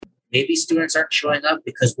maybe students aren't showing up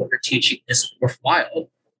because what you're teaching isn't worthwhile.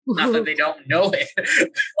 Not that they don't know it.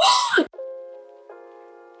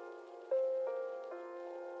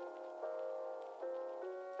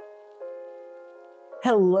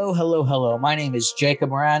 Hello. My name is Jacob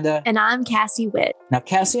Miranda. And I'm Cassie Witt. Now,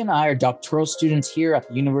 Cassie and I are doctoral students here at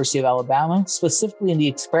the University of Alabama, specifically in the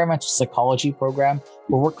experimental psychology program,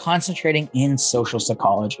 where we're concentrating in social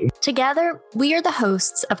psychology. Together, we are the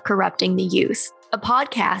hosts of Corrupting the Youth, a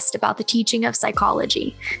podcast about the teaching of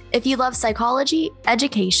psychology. If you love psychology,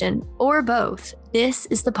 education, or both, this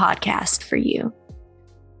is the podcast for you.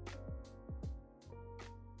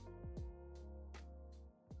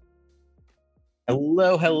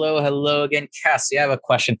 Hello again. Cassie, I have a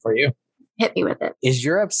question for you. Hit me with it. Is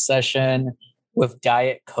your obsession with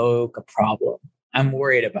Diet Coke a problem? I'm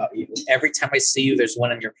worried about you. Every time I see you, there's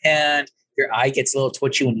one in your hand. Your eye gets a little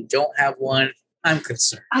twitchy when you don't have one. I'm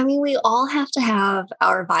concerned. I mean, we all have to have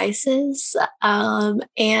our vices.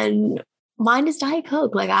 And mine is Diet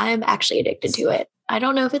Coke. Like, I am actually addicted to it. I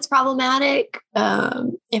don't know if it's problematic.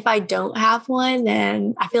 If I don't have one,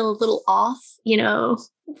 then I feel a little off,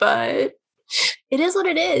 but it is what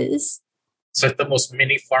it is. So it's the most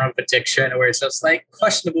mini form of addiction where it's just like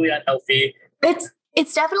questionably unhealthy.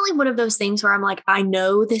 It's definitely one of those things where I'm like, I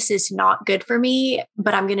know this is not good for me,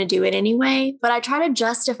 but I'm going to do it anyway. But I try to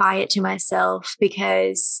justify it to myself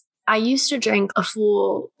because I used to drink a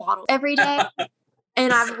full bottle every day.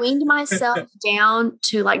 And I've weaned myself down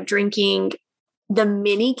to like drinking the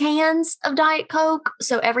mini cans of Diet Coke.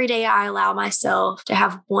 So every day I allow myself to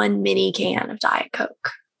have one mini can of Diet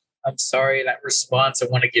Coke. I'm sorry, that response, I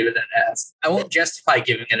want to give it an F. I won't justify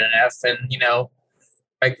giving it an F. And,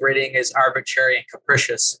 my grading is arbitrary and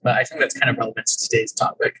capricious, but I think that's kind of relevant to today's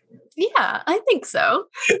topic. Yeah, I think so.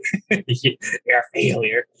 You're a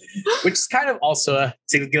failure. Which is kind of also,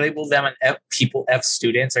 to label them an F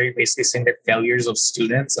students, are you basically saying they're failures of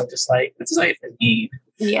students? I'm just like, what does that even mean?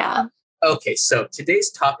 Yeah. Okay, so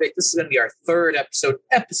today's topic, this is going to be our third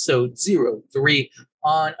episode 03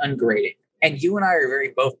 on ungrading. And you and I are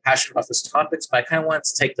very both passionate about this topic, but I kind of wanted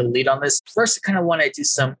to take the lead on this. First, I kind of want to do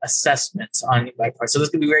some assessments on my part. So this is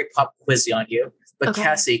going to be very pop quizzy on you. But okay.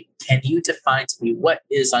 Cassie, can you define to me what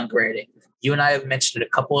is ungrading? You and I have mentioned it a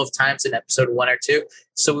couple of times in episode 1 or 2.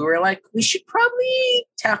 So we were like, we should probably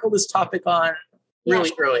tackle this topic on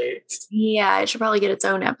really early. Yeah, it should probably get its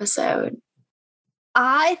own episode.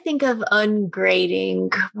 I think of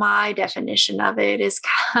ungrading, my definition of it is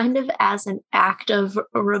kind of as an act of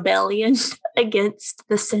rebellion against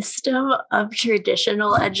the system of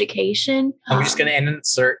traditional education. I'm just going to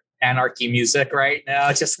insert anarchy music right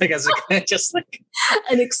now, just like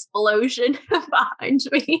an explosion behind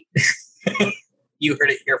me. You heard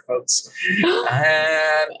it here, folks.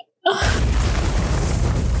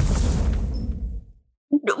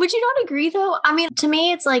 Would you not agree, though? I mean, to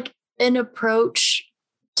me, it's like an approach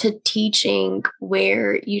to teaching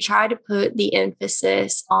where you try to put the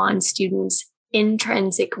emphasis on students'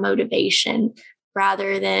 intrinsic motivation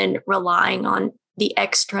rather than relying on the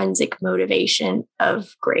extrinsic motivation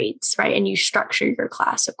of grades, right? And you structure your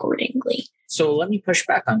class accordingly. So let me push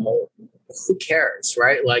back on that. Who cares,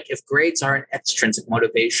 right? Like if grades are an extrinsic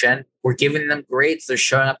motivation, we're giving them grades, they're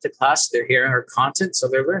showing up to class, they're hearing our content, so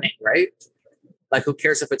they're learning, right? Like who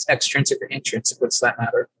cares if it's extrinsic or intrinsic? What's that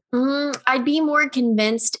matter? I'd be more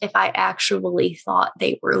convinced if I actually thought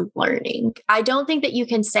they were learning. I don't think that you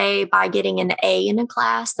can say by getting an A in a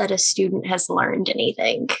class that a student has learned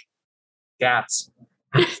anything. Gasp.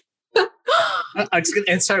 I'm just going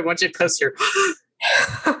to insert a bunch of clips here.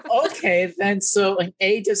 Okay, then so an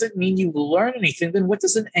A doesn't mean you learn anything. Then what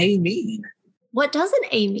does an A mean? What does an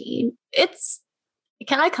A mean?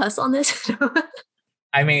 Can I cuss on this?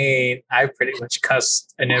 I mean, I pretty much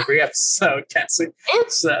cussed in every episode, Cassie.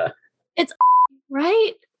 It's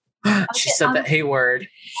right. She said that hey word.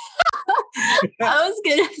 I was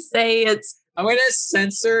gonna say I'm gonna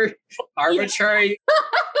censor arbitrary.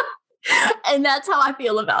 And that's how I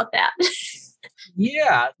feel about that.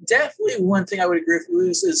 Yeah, definitely one thing I would agree with you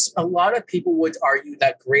is a lot of people would argue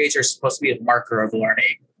that grades are supposed to be a marker of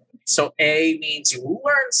learning. So A means you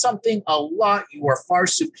learn something a lot, you are far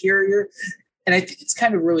superior. And I think it's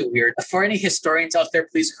kind of really weird. For any historians out there,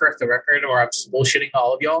 please correct the record or I'm just bullshitting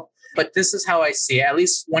all of y'all. But this is how I see it. At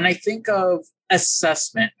least when I think of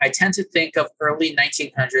assessment, I tend to think of early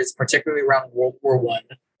 1900s, particularly around World War I,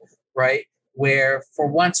 right? Where for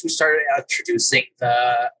once we started introducing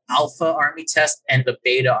the Alpha Army test and the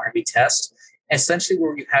Beta Army test, essentially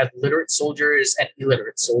where you had literate soldiers and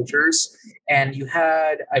illiterate soldiers. And you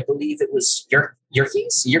had, I believe it was Yerkes?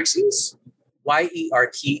 Yerkes?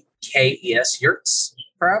 Yerkes, Yerks,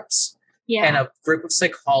 perhaps. And a group of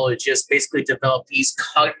psychologists basically developed these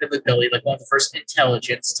cognitive ability, like one of the first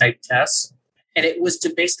intelligence type tests. And it was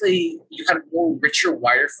to basically, you had more richer,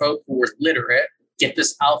 wider folk who were literate get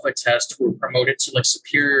this alpha test who were promoted to like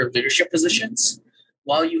superior leadership positions,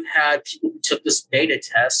 while you had people who took this beta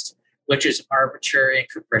test, which is arbitrary and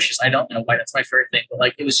capricious. I don't know why that's my favorite thing, but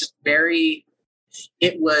like it was just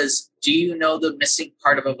it was, do you know the missing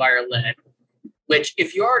part of a violin? Which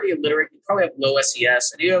if you're already illiterate, you probably have low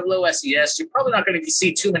SES. And if you have low SES, you're probably not going to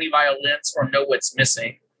see too many violins or know what's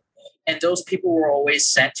missing. And those people were always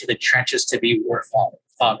sent to the trenches to be war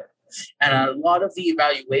fodder. And a lot of the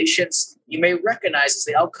evaluations you may recognize as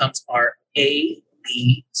the outcomes are A,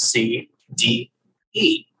 B, C, D,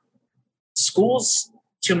 E. Schools,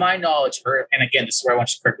 to my knowledge, and again, this is where I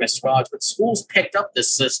want you to correct Mr. Knowledge, but schools picked up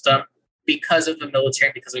this system because of the military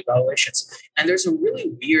and because of evaluations. And there's a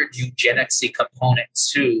really weird eugenics-y component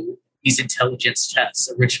to these intelligence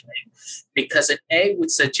tests originally, because an A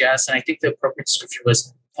would suggest, and I think the appropriate description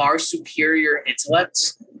was far superior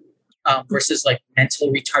intellect versus like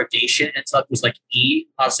mental retardation. Intellect was like E.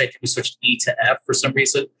 Obviously, I think we switched E to F for some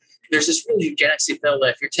reason. There's this really eugenics-y feel that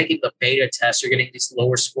if you're taking the beta test, you're getting these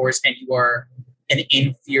lower scores and you are an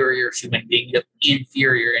inferior human being. You have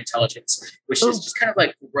inferior intelligence, which is just kind of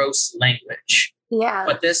like gross language. Yeah.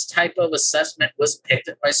 But this type of assessment was picked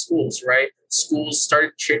up by schools, right? Schools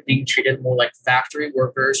started being treated more like factory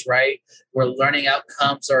workers, right? Where learning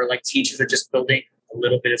outcomes are like teachers are just building a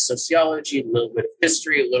little bit of sociology, a little bit of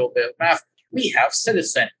history, a little bit of math. We have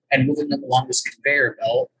citizen and moving them along this conveyor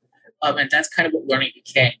belt. And that's kind of what learning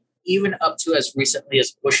became, even up to as recently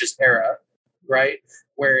as Bush's era, right?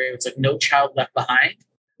 Where it's like no child left behind,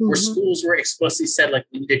 where schools were explicitly said, like,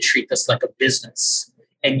 we need to treat this like a business.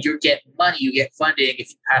 And you get money, you get funding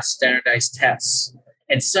if you pass standardized tests.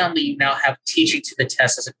 And suddenly you now have teaching to the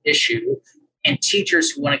test as an issue. And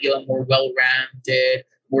teachers who want to give a more well-rounded,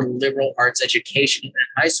 more liberal arts education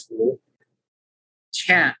in high school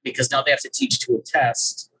can't, because now they have to teach to a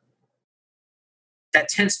test. That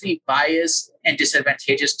tends to be biased and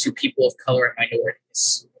disadvantageous to people of color and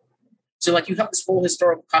minorities. So like you have this whole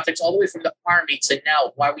historical context all the way from the army to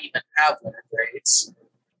now, why we even have letter grades.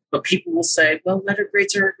 But people will say, well, letter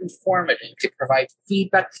grades are informative. They provide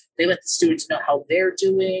feedback. They let the students know how they're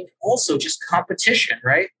doing. Also just competition,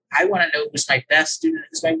 right? I want to know who's my best student,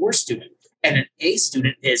 who's my worst student. And an A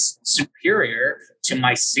student is superior to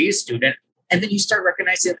my C student. And then you start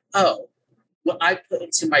recognizing, oh, what I put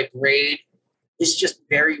into my grade is just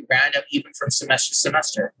very random, even from semester to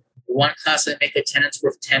semester. One class I make attendance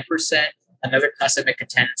worth 10%, another class I make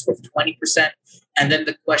attendance worth 20%. And then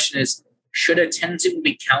the question is, should attendance even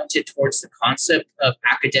be counted towards the concept of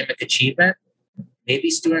academic achievement? Maybe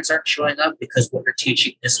students aren't showing up because what you're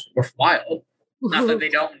teaching is worthwhile. Not that they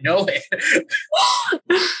don't know it.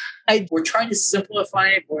 We're trying to simplify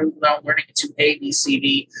it without learning it to A, B, C,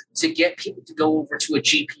 D to get people to go over to a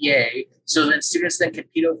GPA. So then students then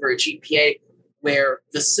compete over a GPA where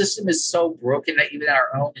the system is so broken that even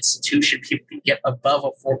our own institution, people can get above a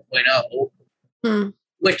 4.0,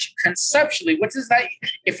 which conceptually, what does that,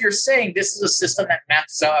 if you're saying this is a system that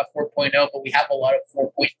maxes out at 4.0, but we have a lot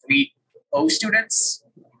of 4.30 students,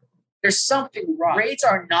 there's something wrong. Grades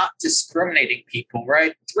are not discriminating people,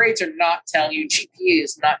 right? Grades are not telling you, GPA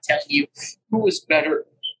is not telling you who is better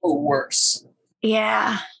or worse.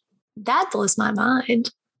 Yeah, that blows my mind.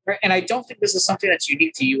 Right? And I don't think this is something that's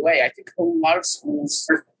unique to UA. I think a lot of schools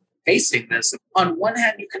are facing this. On one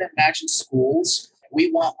hand, you can imagine schools,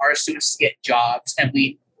 we want our students to get jobs and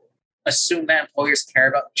we assume that employers care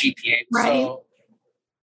about GPA. Right. So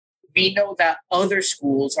we know that other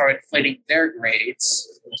schools are inflating their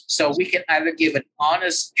grades. So we can either give an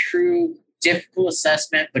honest, true, difficult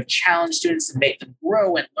assessment, but challenge students and make them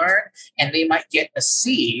grow and learn. And they might get a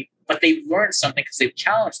C, but they've learned something because they've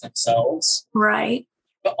challenged themselves. Right.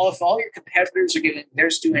 But if all your competitors are giving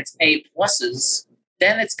their students A pluses,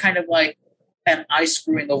 then it's kind of like, am I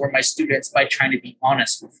screwing over my students by trying to be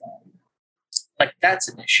honest with them? Like, that's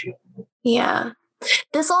an issue. Yeah.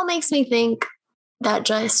 This all makes me think that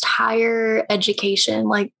just higher education,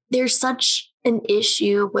 like there's such an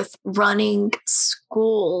issue with running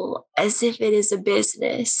school as if it is a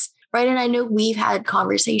business. Right. And I know we've had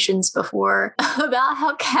conversations before about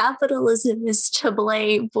how capitalism is to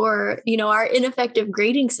blame for, our ineffective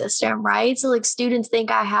grading system. Right. So like students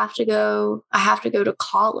think I have to go to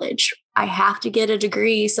college. I have to get a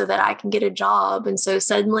degree so that I can get a job. And so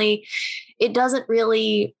suddenly it doesn't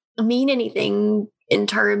really mean anything in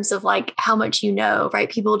terms of like how much right?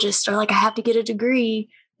 People just are like, I have to get a degree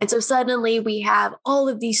And so suddenly we have all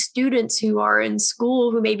of these students who are in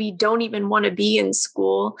school who maybe don't even want to be in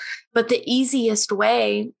school. But the easiest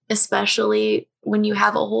way, especially when you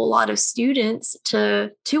have a whole lot of students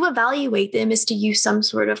to evaluate them, is to use some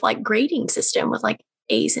sort of like grading system with like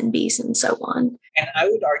A's and B's and so on. And I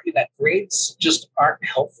would argue that grades just aren't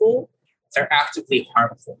helpful. They're actively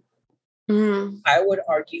harmful. I would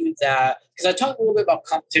argue that, because I talked a little bit about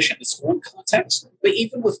competition in the school context, but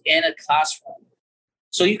even within a classroom.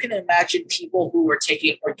 So you can imagine people who are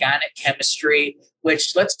taking organic chemistry,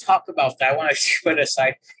 which let's talk about that. I want to put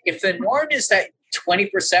aside. If the norm is that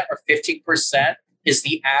 20% or 15% is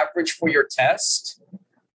the average for your test,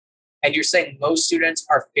 and you're saying most students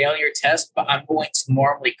are failing your test, but I'm going to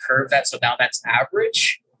normally curve that, so now that's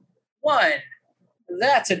average. One,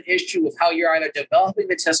 that's an issue with how you're either developing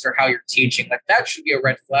the test or how you're teaching. Like that should be a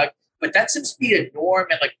red flag. But that seems to be a norm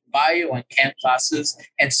in like bio and chem classes.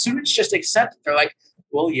 And students just accept it. They're like,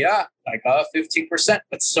 well, yeah, I got 15%,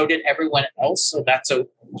 but so did everyone else. So that's a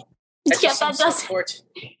that doesn't.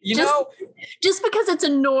 Just because it's a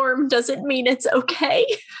norm doesn't mean it's okay.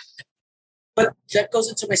 But that goes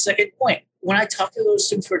into my second point. When I talk to those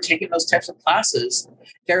students who are taking those types of classes,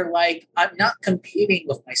 they're like, I'm not competing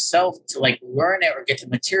with myself to like learn it or get the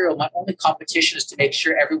material. My only competition is to make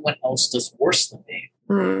sure everyone else does worse than me.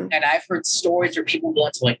 And I've heard stories where people go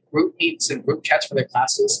into like group meets and group chats for their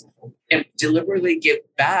classes and deliberately give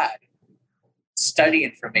bad study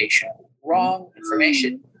information, wrong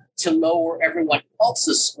information to lower everyone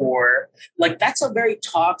else's score. Like that's a very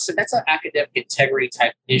toxic, that's an academic integrity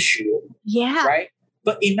type issue. Yeah. Right?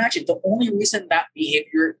 But imagine the only reason that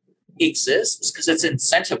behavior exists is because it's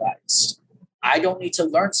incentivized. I don't need to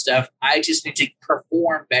learn stuff. I just need to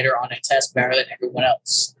perform better on a test better than everyone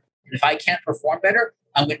else. And if I can't perform better,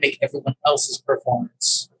 I'm going to make everyone else's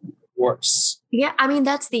performance worse. Yeah, I mean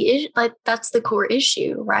that's the core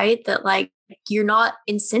issue, right? That like you're not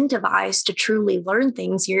incentivized to truly learn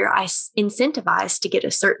things. You're incentivized to get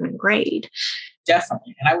a certain grade.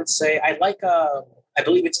 Definitely, and I would say I like I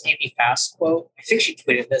believe it's Amy Fast quote. I think she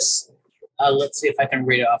tweeted this. Let's see if I can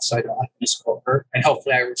read it off so I don't have to misquote her. And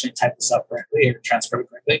hopefully I originally typed this up correctly or transcribed it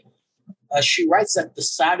correctly. She writes that the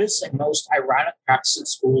saddest and most ironic practice in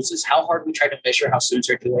schools is how hard we try to measure how students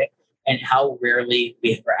are doing and how rarely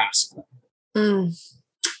we ever ask them.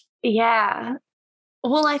 Yeah.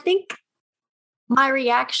 Well, I think my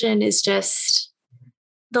reaction is just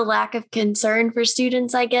the lack of concern for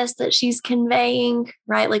students, I guess, that she's conveying,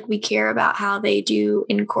 right? Like we care about how they do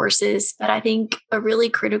in courses, but I think a really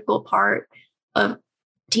critical part of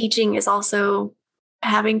teaching is also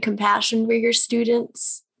having compassion for your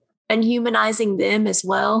students and humanizing them as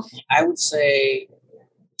well. I would say,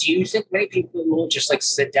 do you think many people will just like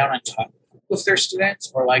sit down and talk with their students?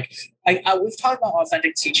 Or like, we've talked about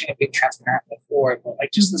authentic teaching and being transparent before, but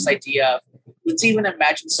like just this idea of, let's even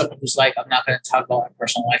imagine someone who's like, I'm not going to talk about my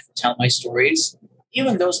personal life and tell my stories.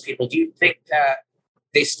 Even those people, do you think that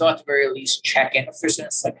they still at the very least check in with their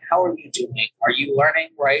students? Like, how are you doing? Are you learning?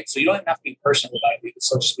 Right? So you don't even have to be personal about it. You can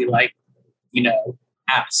still just be like,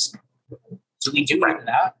 ask. Do we do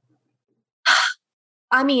that?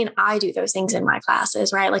 I mean, I do those things in my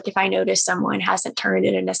classes, right? Like if I notice someone hasn't turned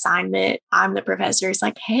in an assignment, I'm the professor. It's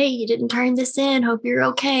like, hey, you didn't turn this in. Hope you're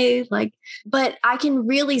okay. Like, but I can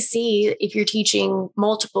really see if you're teaching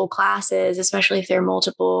multiple classes, especially if they're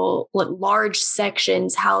multiple large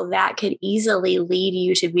sections, how that could easily lead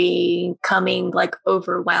you to becoming like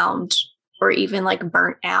overwhelmed or even like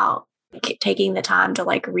burnt out. Taking the time to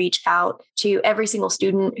like reach out to every single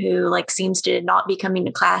student who like seems to not be coming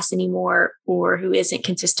to class anymore or who isn't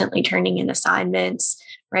consistently turning in assignments,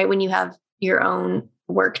 right? When you have your own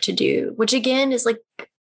work to do, which again is like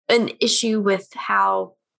an issue with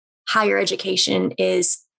how higher education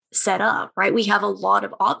is set up, right? We have a lot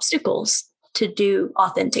of obstacles to do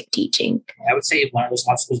authentic teaching. I would say one of those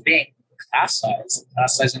obstacles being class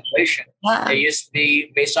size inflation. Yeah. It used to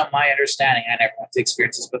be, based on my understanding, I never had to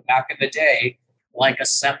experience this, but back in the day, like a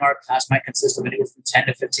seminar class might consist of anywhere from 10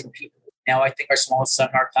 to 15 people. Now I think our smallest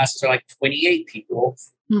seminar classes are like 28 people.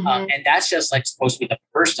 And that's just like supposed to be the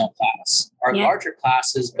personal class. Our larger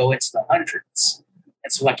classes go into the hundreds.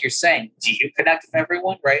 And so like you're saying, do you connect with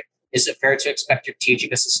everyone, right? Is it fair to expect your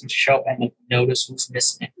teaching assistant to show up and notice who's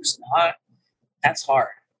missing and who's not? That's hard.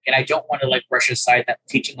 And I don't want to like brush aside that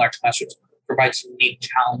teaching large classrooms provides unique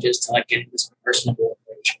challenges to like getting this personable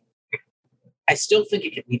approach. I still think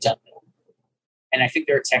it can be done though. And I think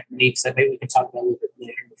there are techniques that maybe we can talk about a little bit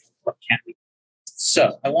later. What can be.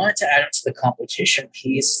 So I wanted to add into the competition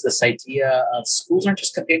piece this idea of schools aren't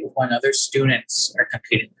just competing with one another, students are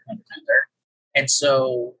competing with one another. And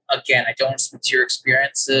so again, I don't want to speak to your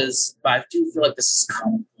experiences, but I do feel like this is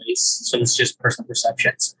commonplace least, so it's just personal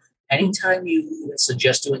perceptions. Anytime you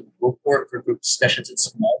suggest doing group work or group discussions in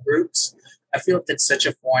small groups, I feel like that's such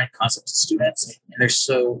a foreign concept to students, and they're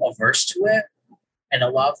so averse to it. And a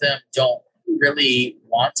lot of them don't really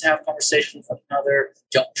want to have conversations with one another,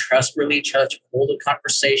 don't trust really each other to hold a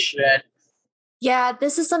conversation. Yeah,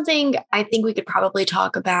 this is something I think we could probably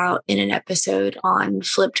talk about in an episode on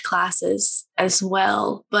flipped classes as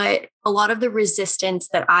well. But a lot of the resistance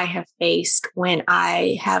that I have faced when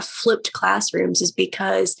I have flipped classrooms is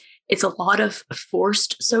because it's a lot of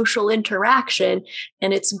forced social interaction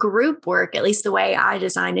and it's group work, at least the way I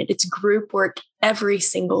design it. It's group work every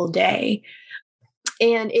single day.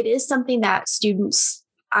 And it is something that students,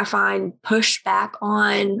 I find, push back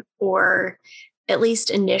on, or at least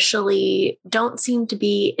initially don't seem to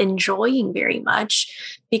be enjoying very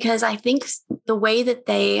much, because I think the way that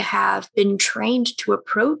they have been trained to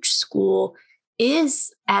approach school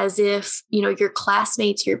is as if, your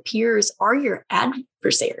classmates, your peers are your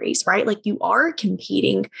adversaries, right? Like you are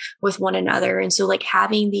competing with one another. And so like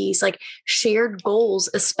having these like shared goals,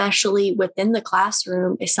 especially within the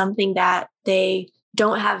classroom, is something that they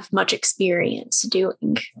don't have much experience doing.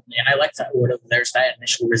 And I like that word of there's that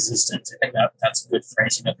initial resistance. I think that's a good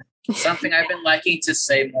phrasing of it. Something I've been liking to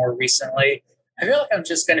say more recently. I feel like I'm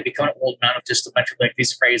just going to become an old man of just a bunch of like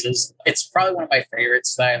these phrases. It's probably one of my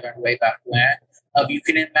favorites that I learned way back when. You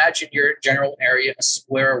can imagine your general area, a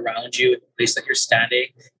square around you, the place that you're standing,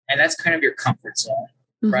 and that's kind of your comfort zone,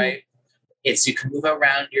 right? It's you can move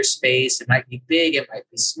around your space. It might be big, it might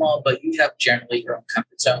be small, but you have generally your own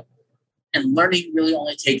comfort zone. And learning really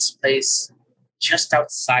only takes place just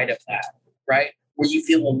outside of that, right? Where you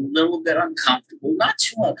feel a little bit uncomfortable, not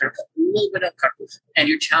too uncomfortable, a little bit uncomfortable, and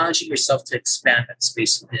you're challenging yourself to expand that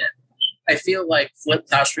space within. I feel like flipped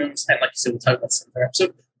classrooms, and like you said, we'll talk about this in another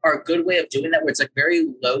episode, are a good way of doing that, where it's like very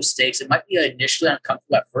low stakes. It might be initially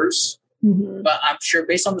uncomfortable at first, but I'm sure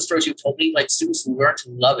based on the stories you told me, like students learn to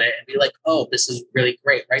love it and be like, oh, this is really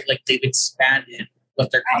great, right? Like they've expanded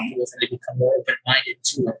what they're comfortable with and they become more open-minded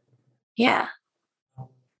to it. Yeah.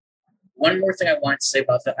 One more thing I wanted to say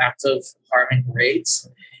about the act of harming grades,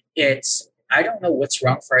 I don't know what's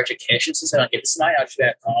wrong for education since I don't get this not actually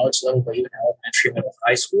at college level, but even elementary, middle,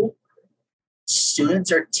 high school.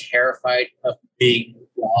 Students are terrified of being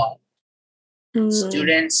wrong.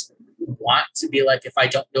 Students want to be like, if I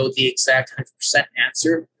don't know the exact 100%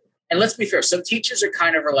 answer, and let's be fair, some teachers are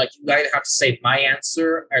like, you either have to say my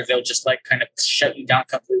answer or they'll just like kind of shut you down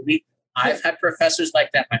completely. I've had professors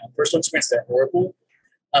like that, my own personal experience, they're horrible.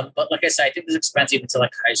 But like I said, I think this expands even to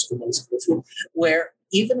like high school, middle school, where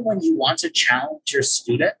even when you want to challenge your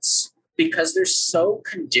students, because they're so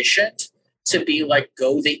conditioned to be like,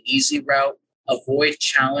 go the easy route, avoid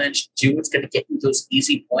challenge, do what's going to get you those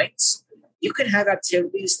easy points. You can have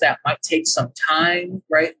activities that might take some time,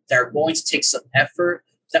 right? That are going to take some effort,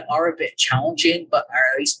 that are a bit challenging, but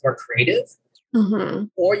are at least more creative.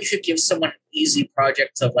 Or you could give someone an easy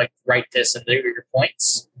project of like, write this and there are your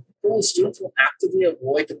points. Well, students will actively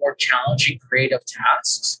avoid the more challenging creative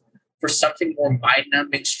tasks for something more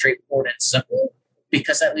mind-numbing, straightforward, and simple,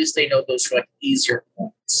 because at least they know those are like easier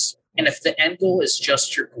points. And if the end goal is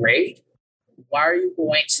just your grade, why are you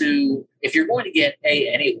going to, if you're going to get A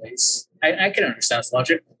anyways, I can understand this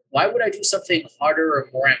logic. Why would I do something harder or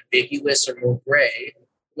more ambiguous or more gray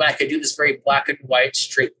when I could do this very black and white,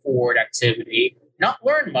 straightforward activity, not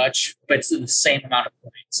learn much, but it's the same amount of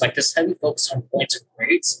points? Like this heavy focus on points and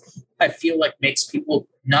grades, I feel like makes people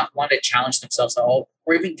not want to challenge themselves at all,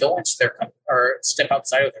 or even go into their or step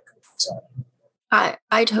outside of their comfort zone.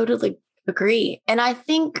 I totally agree. And I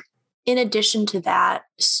think in addition to that,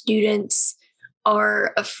 students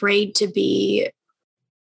are afraid to be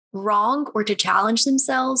wrong or to challenge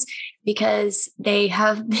themselves because they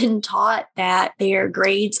have been taught that their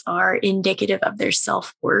grades are indicative of their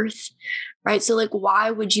self-worth, right? So like,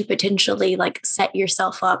 why would you potentially like set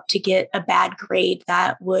yourself up to get a bad grade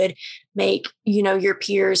that would make, your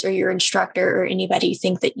peers or your instructor or anybody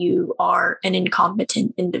think that you are an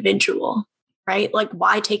incompetent individual, right? Like,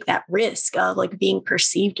 why take that risk of like being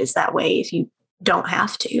perceived as that way if you don't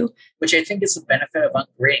have to? Which I think is the benefit of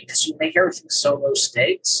ungrading, because you make everything so low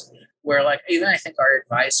stakes, where like even I think our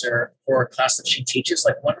advisor for a class that she teaches,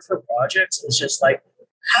 like one of her projects is just like,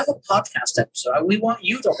 have a podcast episode. We want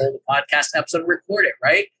you to hold a podcast episode and record it,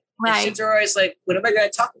 right? And she's always like, what am I going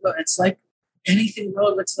to talk about? It's like anything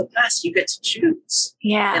relevant to the past, you get to choose.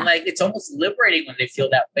 Yeah. And like, it's almost liberating when they feel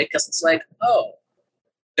that way, because it's like, oh,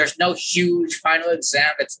 there's no huge final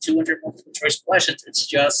exam. It's 200 multiple choice questions. It's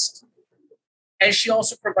just, and she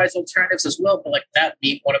also provides alternatives as well. But like that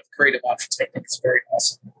being one of the creative options, I think is very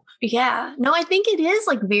awesome. Yeah. No, I think it is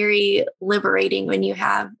like very liberating when you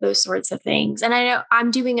have those sorts of things. And I know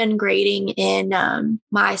I'm doing ungrading in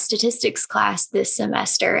my statistics class this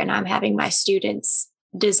semester, and I'm having my students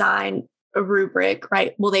design a rubric,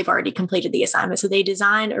 right? Well, they've already completed the assignment. So they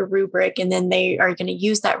design a rubric, and then they are going to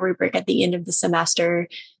use that rubric at the end of the semester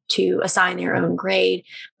to assign their own grade.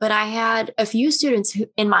 But I had a few students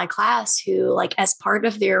in my class who, like, as part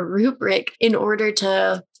of their rubric, in order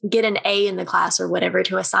to get an A in the class or whatever,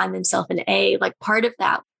 to assign themselves an A, like part of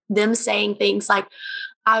that, them saying things like,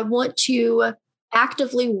 I want to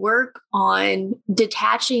actively work on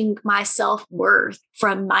detaching my self-worth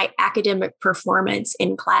from my academic performance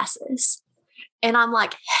in classes. And I'm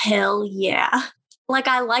like, hell yeah. Like,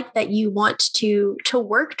 I like that you want to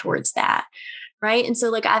work towards that. Right. And so,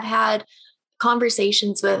 like, I've had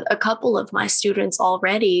conversations with a couple of my students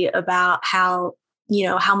already about how,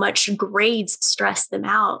 how much grades stress them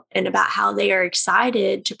out, and about how they are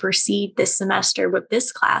excited to proceed this semester with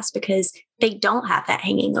this class because they don't have that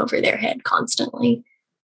hanging over their head constantly.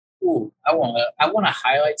 Ooh, I want to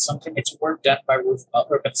highlight something. It's work done by Ruth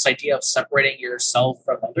Butler, but this idea of separating yourself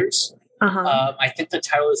from others. I think the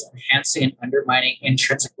title is Enhancing and Undermining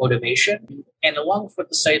Intrinsic Motivation. And along with what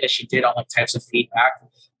the study that she did on like types of feedback,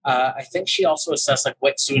 I think she also assessed like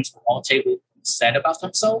what students qualitatively said about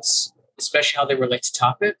themselves, especially how they relate to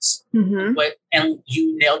topics. And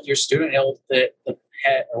you nailed the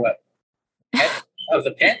head, or what? Head of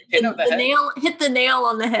the pin? Pin of the head? Hit the nail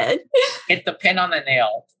on the head. Hit the pin on the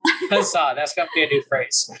nail. Huzzah, that's going to be a new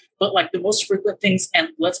phrase. But like the most frequent things, and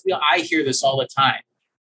I hear this all the time.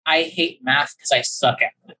 I hate math because I suck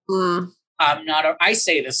at it. I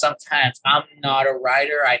say this sometimes. I'm not a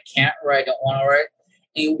writer. I can't write. I don't want to write.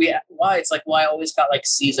 And you'll be, why? It's like, well, I always got like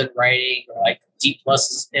C's in writing or like D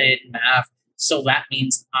pluses in math. So that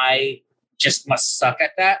means I just must suck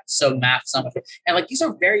at that. So math's not my thing. And like, these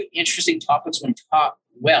are very interesting topics when taught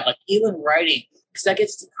well, like even writing, because that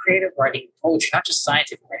gets to creative writing, poetry, not just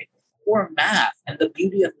scientific writing. Or math and the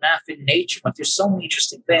beauty of math in nature. Like there's so many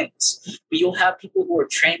interesting things. But you'll have people who are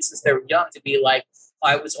trained since they're young to be like,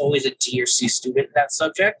 I was always a D or C student in that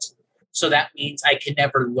subject. So that means I can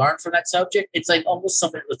never learn from that subject. It's like almost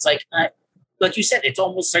something that's like you said, it's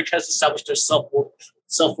almost like trying to establish their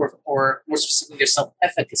self-worth, or more specifically, their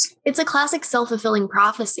self-efficacy. It's a classic self-fulfilling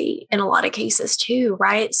prophecy in a lot of cases too,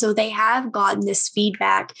 right? So they have gotten this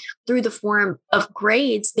feedback through the form of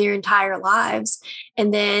grades their entire lives.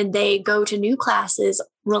 And then they go to new classes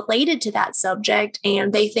related to that subject,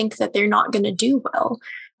 and they think that they're not going to do well.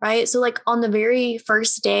 Right. So like on the very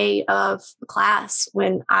first day of class,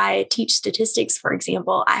 when I teach statistics, for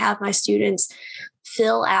example, I have my students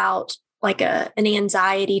fill out like an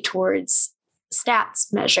anxiety towards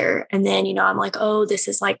stats measure. And then, I'm like, oh, this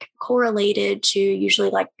is like correlated to usually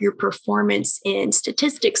like your performance in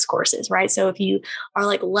statistics courses, right? So if you are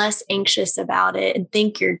like less anxious about it and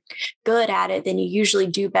think you're good at it, then you usually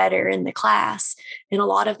do better in the class. And a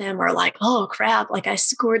lot of them are like, oh crap, like I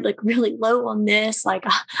scored like really low on this. Like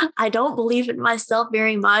I don't believe in myself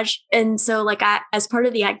very much. And so like as part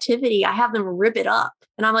of the activity, I have them rip it up.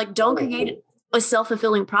 And I'm like, don't create a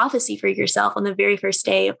self-fulfilling prophecy for yourself on the very first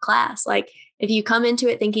day of class. Like if you come into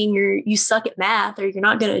it thinking you suck at math, or you're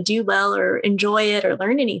not going to do well or enjoy it or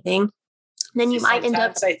learn anything, then you might end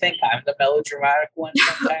up. I think I'm the melodramatic one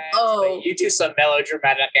sometimes. But you do some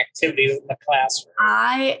melodramatic activities in the classroom.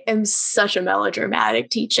 I am such a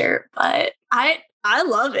melodramatic teacher, but I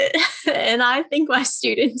love it. And I think my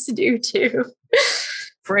students do too.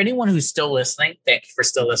 For anyone who's still listening, thank you for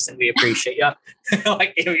still listening. We appreciate you.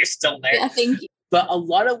 Like if you're still there. Yeah, thank you. But a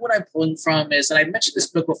lot of what I'm pulling from is, and I mentioned this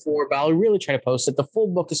book before, but I'll really try to post it. The full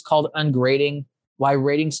book is called Ungrading: Why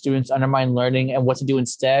Rating Students Undermine Learning and What to Do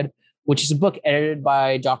Instead, which is a book edited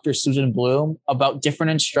by Dr. Susan Bloom about different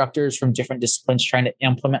instructors from different disciplines trying to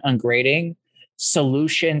implement ungrading,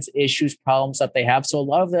 solutions, issues, problems that they have. So a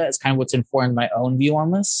lot of that is kind of what's informed my own view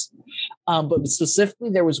on this. But specifically,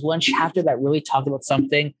 there was one chapter that really talked about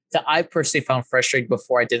something that I personally found frustrating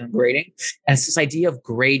before I did ungrading. And it's this idea of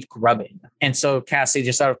grade grubbing. And so, Cassie,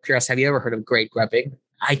 just out of curiosity, have you ever heard of grade grubbing?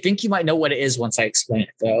 I think you might know what it is once I explain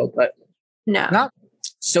it, though. But no.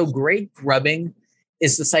 So grade grubbing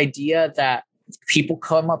is this idea that people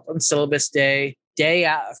come up on syllabus day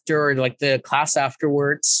after, or like the class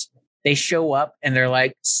afterwards. They show up and they're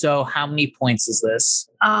like, so how many points is this?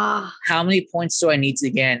 How many points do I need to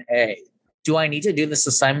get an A? Do I need to do this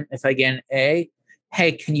assignment if I get an A?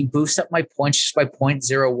 Hey, can you boost up my points just by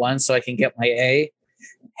 0.01 so I can get my A?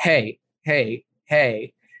 Hey,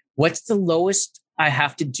 what's the lowest I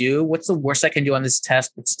have to do? What's the worst I can do on this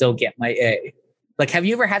test but still get my A? Like, have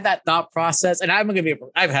you ever had that thought process? And I've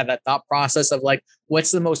had that thought process of like,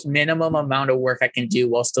 what's the most minimum amount of work I can do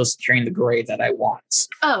while still securing the grade that I want?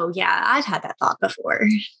 Oh, yeah. I've had that thought before.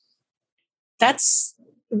 That's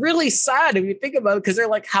really sad if you think about it, because they're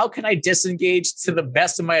like, how can I disengage to the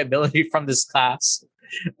best of my ability from this class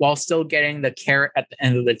while still getting the carrot at the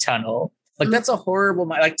end of the tunnel? Like, that's a horrible,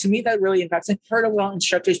 like, to me, that really impacts. I've heard a lot of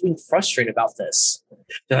instructors being frustrated about this.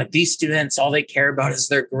 They're like, these students, all they care about is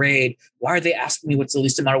their grade. Why are they asking me what's the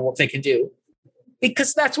least amount of work they can do?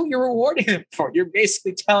 Because that's what you're rewarding them for. You're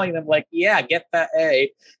basically telling them, like, yeah, get that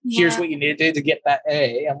A. Here's what you need to do to get that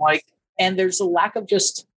A. I'm like, and there's a lack of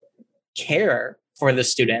just care for the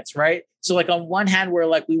students, right? So like on one hand, we're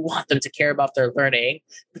like, we want them to care about their learning,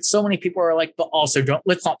 but so many people are like, but also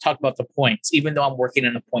let's not talk about the points, even though I'm working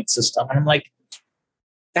in a point system. And I'm like,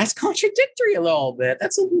 that's contradictory a little bit.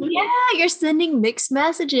 Yeah, you're sending mixed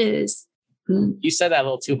messages. You said that a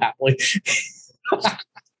little too happily.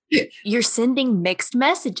 You're sending mixed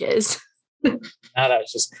messages. No, that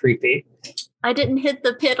was just creepy. I didn't hit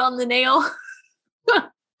the pit on the nail.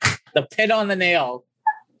 The pit on the nail.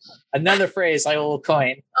 Another phrase I will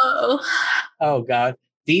coin. Oh God.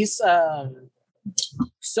 These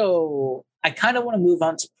so I kind of want to move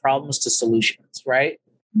on to problems to solutions, right?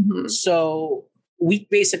 Mm-hmm. So we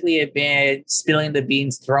basically have been spilling the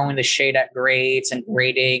beans, throwing the shade at grades and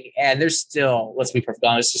grading, and there's still, let's be perfectly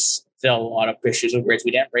honest, there's still a lot of issues with grades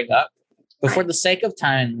we didn't bring up. But for the sake of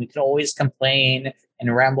time, we can always complain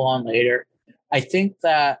and ramble on later. I think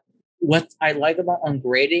that what I like about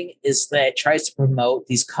Ungrading is that it tries to promote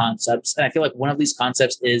these concepts. And I feel like one of these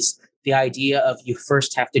concepts is the idea of you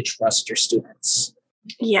first have to trust your students.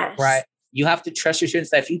 Yes. Right? You have to trust your students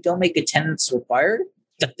that if you don't make attendance required,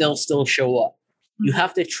 that they'll still show up. Mm-hmm. You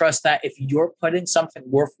have to trust that if you're putting something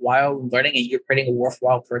worthwhile in learning and you're creating a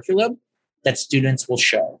worthwhile curriculum, that students will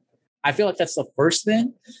show. I feel like that's the first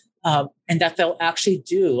thing. And that they'll actually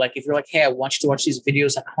do. Like if you're like, hey, I want you to watch these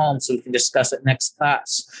videos at home so we can discuss it next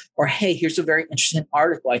class. Or, hey, here's a very interesting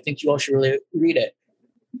article. I think you all should really read it.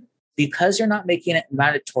 Because you're not making it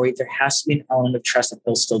mandatory, there has to be an element of trust that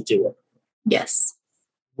they'll still do it. Yes.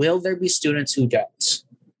 Will there be students who don't?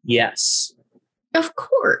 Yes. Of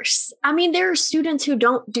course. I mean, there are students who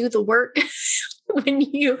don't do the work when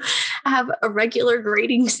you have a regular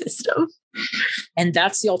grading system. And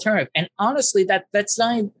that's the alternative. And honestly, that's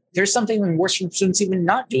not, there's something even worse from students even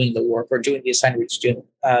not doing the work or doing the assignment to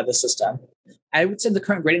the system. I would say the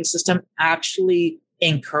current grading system actually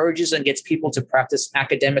encourages and gets people to practice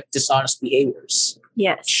academic dishonest behaviors.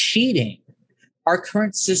 Yes. Cheating. Our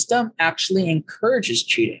current system actually encourages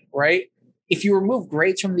cheating, right? If you remove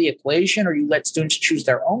grades from the equation or you let students choose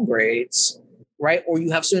their own grades, right? Or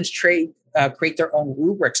you have students create their own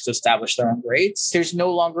rubrics to establish their own grades, there's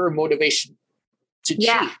no longer a motivation to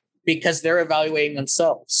cheat because they're evaluating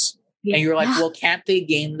themselves. Yeah. And you're like, well, can't they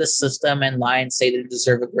game the system and lie and say they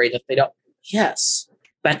deserve a grade if they don't? Yes.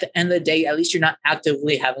 But at the end of the day, at least you're not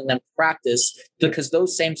actively having them practice, because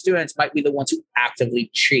those same students might be the ones who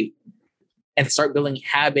actively cheat and start building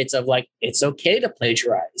habits of like, it's okay to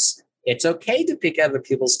plagiarize. It's okay to pick other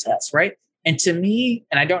people's tests, right? And to me,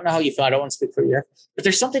 and I don't know how you feel, I don't want to speak for you, but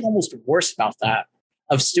there's something almost worse about that,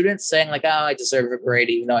 of students saying like, oh, I deserve a grade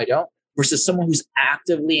even though I don't, versus someone who's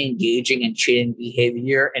actively engaging in cheating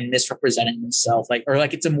behavior and misrepresenting themselves, like, or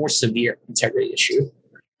like it's a more severe integrity issue.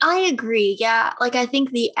 I agree. Yeah. Like I think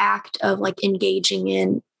the act of like engaging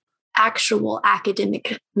in actual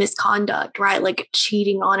academic misconduct, right? Like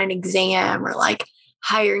cheating on an exam or like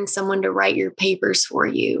hiring someone to write your papers for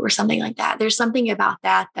you or something like that. There's something about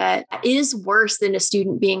that is worse than a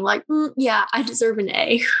student being like, yeah, I deserve an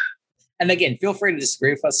A. And again, feel free to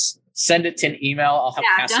disagree with us. Send it to an email. I'll have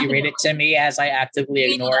Cassie read it to me as I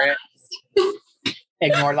actively ignore it.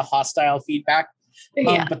 Ignore the hostile feedback.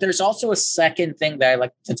 But there's also a second thing that I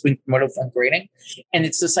like that's been promoted from grading. And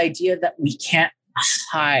it's this idea that we can't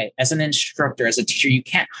hide as an instructor, as a teacher, you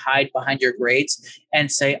can't hide behind your grades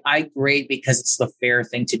and say, I grade because it's the fair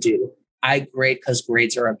thing to do. I grade because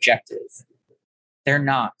grades are objective. They're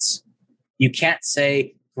not. You can't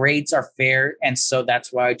say grades are fair and so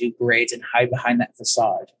that's why I do grades and hide behind that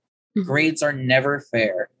facade. Mm-hmm. Grades are never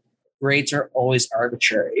fair. Grades are always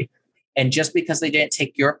arbitrary. And just because they didn't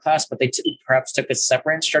take your class, but they perhaps took a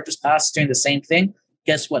separate instructor's class doing the same thing,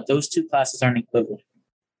 guess what? Those two classes aren't equivalent.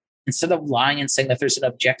 Instead of lying and saying that there's an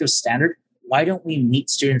objective standard, why don't we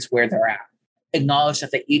meet students where they're at? Acknowledge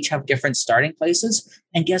that they each have different starting places.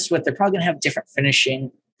 And guess what? They're probably going to have different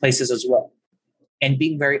finishing places as well. And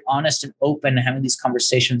being very honest and open and having these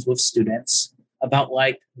conversations with students about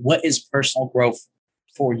like, what is personal growth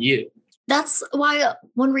for you? That's why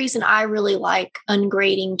one reason I really like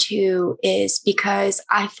ungrading too is because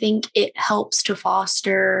I think it helps to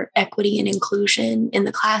foster equity and inclusion in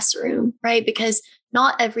the classroom, right? Because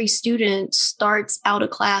not every student starts out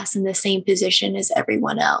of class in the same position as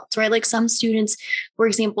everyone else, right? Like some students, for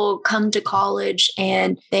example, come to college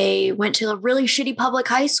and they went to a really shitty public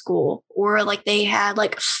high school, or like they had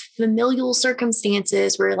like familial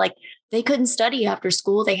circumstances where like they couldn't study after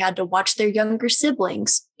school. They had to watch their younger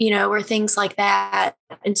siblings, or things like that.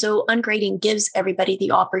 And so ungrading gives everybody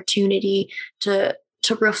the opportunity to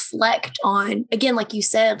reflect on, again, like you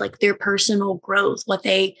said, like their personal growth, what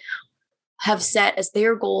they have set as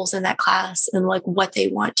their goals in that class and like what they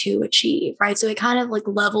want to achieve, right? So it kind of like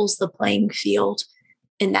levels the playing field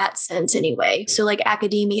in that sense anyway. So like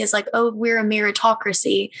academia is like, oh, we're a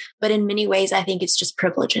meritocracy, but in many ways, I think it's just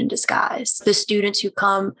privilege in disguise. The students who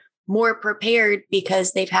come more prepared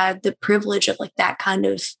because they've had the privilege of like that kind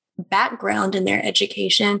of background in their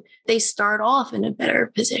education, they start off in a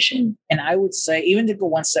better position. And I would say, even to go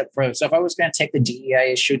one step further, so if I was going to take the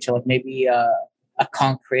DEI issue to like maybe a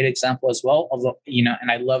concrete example as well, although,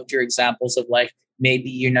 and I loved your examples of like,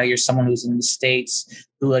 maybe, you're someone who's in the States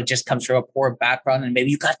who like just comes from a poor background, and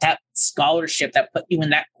maybe you got that scholarship that put you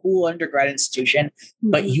in that cool undergrad institution,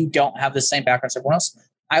 but you don't have the same background as everyone else.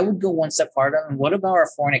 I would go one step farther. And what about our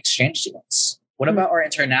foreign exchange students? What about our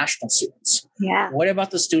international students? Yeah. What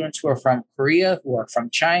about the students who are from Korea, who are from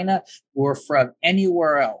China, who are from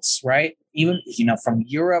anywhere else, right? Even, from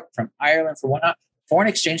Europe, from Ireland, from whatnot. Foreign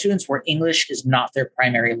exchange students where English is not their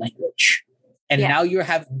primary language. And now you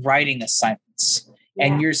have writing assignments.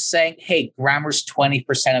 And you're saying, hey, grammar's 20%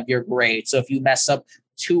 of your grade. So if you mess up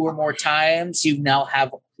 2 or more times, you now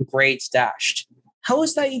have grades dashed. How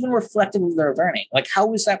is that even reflective of their learning? Like,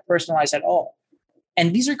 how is that personalized at all?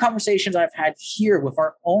 And these are conversations I've had here with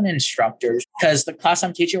our own instructors, because the class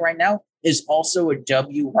I'm teaching right now is also a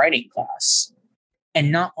W writing class.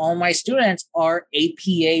 And not all my students are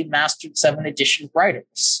APA Mastered 7 Edition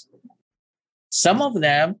writers. Some of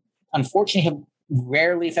them, unfortunately, have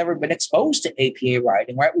rarely, if ever, been exposed to APA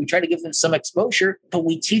writing, right? We try to give them some exposure, but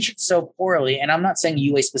we teach it so poorly. And I'm not saying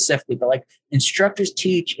UA specifically, but like instructors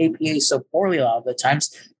teach APA so poorly a lot of the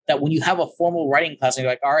times that when you have a formal writing class and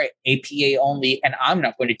you're like, all right, APA only, and I'm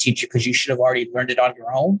not going to teach you because you should have already learned it on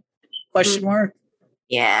your own, question mark.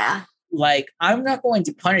 Yeah. Like, I'm not going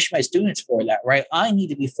to punish my students for that, right? I need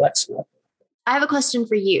to be flexible. I have a question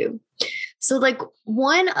for you. So like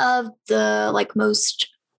one of the like most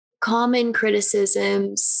common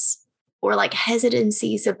criticisms or like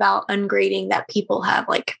hesitancies about ungrading that people have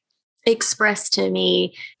like expressed to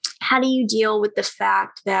me, how do you deal with the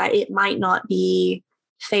fact that it might not be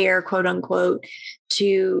fair, quote unquote,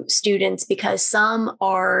 to students because some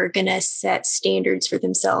are going to set standards for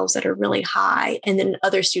themselves that are really high, and then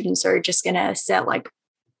other students are just going to set like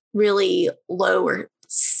really low or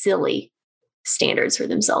silly standards for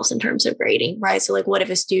themselves in terms of grading, right? So like, what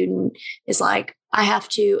if a student is like, I have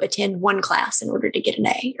to attend 1 class in order to get an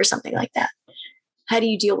A or something like that? How do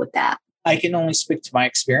you deal with that? I can only speak to my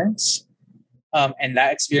experience. And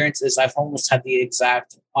that experience is I've almost had the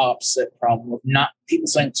exact opposite problem of not people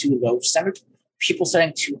setting too low standard, people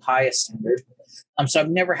setting too high a standard. So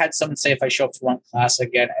I've never had someone say, if I show up to 1 class, I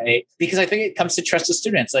get an A, because I think it comes to trust of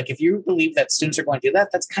students. Like if you believe that students are going to do that,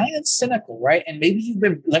 that's kind of cynical, right? And maybe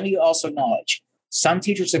let me also acknowledge, some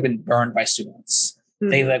teachers have been burned by students.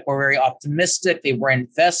 They were very optimistic. They were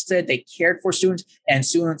invested. They cared for students, and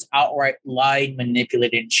students outright lied,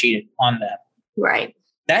 manipulated, and cheated on them. Right.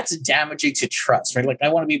 That's damaging to trust, right? Like I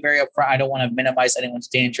want to be very upfront. I don't want to minimize anyone's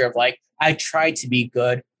danger of like, I tried to be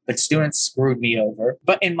good, but students screwed me over.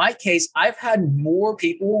 But in my case, I've had more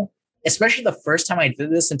people, especially the first time I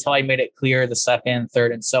did this until I made it clear the second,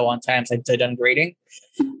 third, and so on times I did ungrading.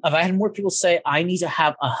 I've had more people say, I need to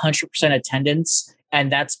have 100% attendance. And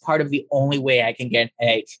that's part of the only way I can get an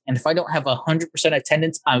A. And if I don't have 100%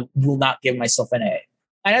 attendance, I will not give myself an A.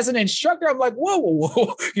 And as an instructor, I'm like,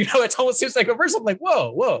 whoa. It almost seems like a verse. I'm like,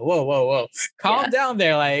 whoa. Calm down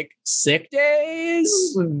there. Like sick days,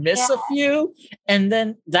 miss a few. And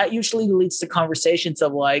then that usually leads to conversations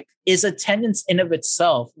of like, is attendance in of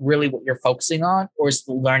itself really what you're focusing on? Or is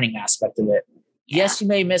the learning aspect of it? Yeah. Yes, you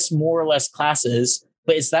may miss more or less classes,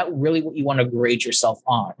 but is that really what you want to grade yourself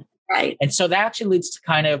on? Right. And so that actually leads to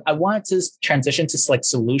I wanted to transition to like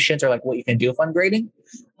solutions or like what you can do with ungrading.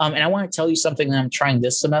 And I want to tell you something that I'm trying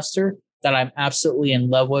this semester that I'm absolutely in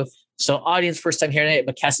love with. So audience, first time hearing it,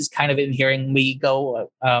 but Cassie's kind of in hearing me go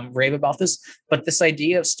rave about this. But this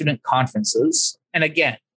idea of student conferences, and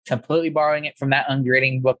again, completely borrowing it from that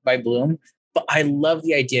Ungrading book by Bloom, But I love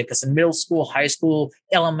the idea because in middle school, high school,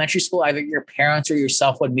 elementary school, either your parents or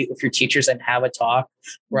yourself would meet with your teachers and have a talk,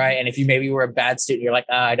 right? And if you maybe were a bad student, you're like,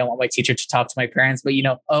 I don't want my teacher to talk to my parents, but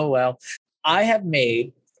oh well. I have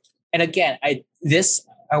made, and again, I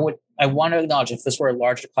want to acknowledge if this were a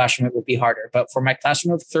larger classroom, it would be harder. But for my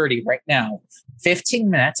classroom of 30 right now, 15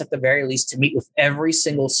 minutes at the very least to meet with every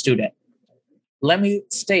single student. Let me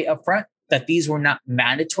state up front that these were not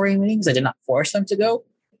mandatory meetings. I did not force them to go.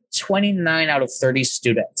 29 out of 30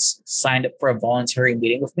 students signed up for a voluntary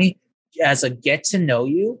meeting with me as a get to know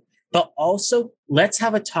you, but also let's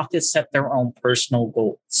have a talk to set their own personal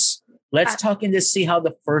goals. Let's talk in to see how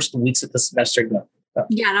the first weeks of the semester go.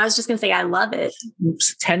 Yeah, and I was just going to say, I love it.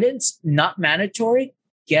 Attendance, not mandatory.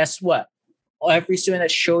 Guess what? Every student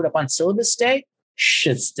that showed up on syllabus day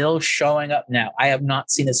is still showing up now. I have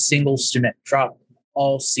not seen a single student drop.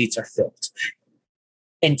 All seats are filled.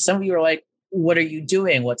 And some of you are like, what are you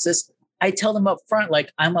doing? What's this? I tell them up front,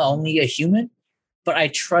 like, I'm only a human, but I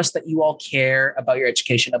trust that you all care about your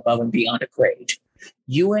education above and beyond a grade.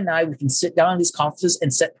 You and I, we can sit down in these conferences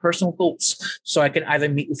and set personal goals. So I can either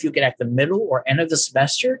meet with you again at the middle or end of the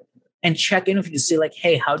semester and check in with you to say, like,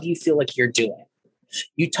 hey, how do you feel like you're doing?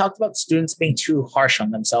 You talked about students being too harsh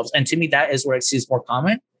on themselves. And to me, that is where I see is more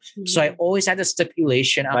common. Mm-hmm. So I always had a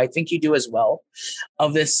stipulation, I think you do as well,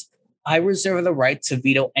 of this. I reserve the right to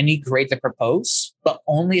veto any grade they propose, but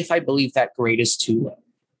only if I believe that grade is too low.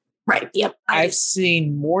 Right. Yep. I've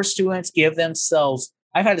seen more students give themselves,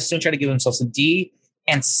 I've had a student try to give themselves a D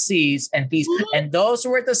and C's and B's. And those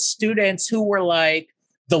were the students who were like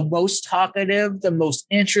the most talkative, the most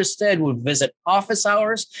interested, would visit office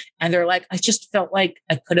hours. And they're like, I just felt like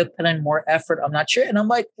I could have put in more effort. I'm not sure. And I'm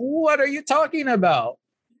like, what are you talking about?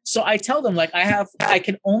 So I tell them, like, I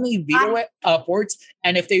can only veto it upwards.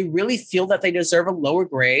 And if they really feel that they deserve a lower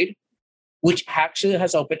grade, which actually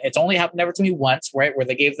has opened, it's only happened never to me once, right? Where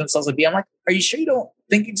they gave themselves a B. I'm like, are you sure you don't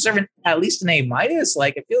think you deserve at least an A minus?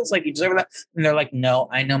 Like, it feels like you deserve that. And they're like, no,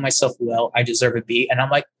 I know myself well. I deserve a B. And I'm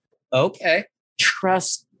like, okay,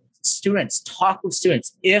 trust students, talk with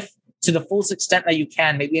students. If to the fullest extent that you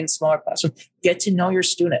can, maybe in smaller classrooms, get to know your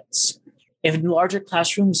students. If in larger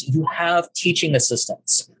classrooms, you have teaching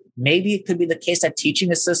assistants. Maybe it could be the case that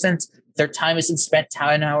teaching assistants, their time isn't spent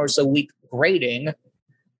 10 hours a week grading,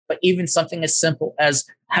 but even something as simple as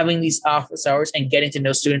having these office hours and getting to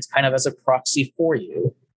know students kind of as a proxy for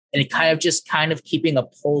you. And kind of keeping a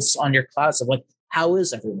pulse on your class of like, how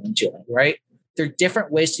is everyone doing, right? There are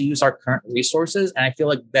different ways to use our current resources. And I feel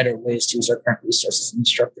like better ways to use our current resources as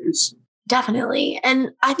instructors. Definitely. And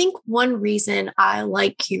I think one reason I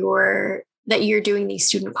like that you're doing these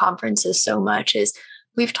student conferences so much is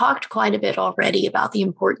we've talked quite a bit already about the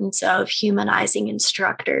importance of humanizing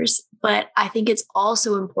instructors, but I think it's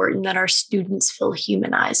also important that our students feel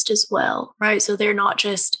humanized as well, right? So they're not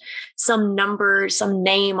just some number, some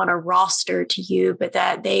name on a roster to you, but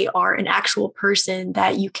that they are an actual person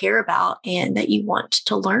that you care about and that you want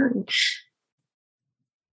to learn.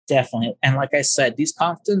 Definitely. And like I said, these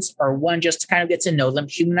conferences are one, just to kind of get to know them,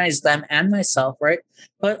 humanize them and myself, right?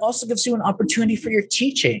 But it also gives you an opportunity for your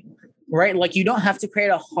teaching, right? Like you don't have to create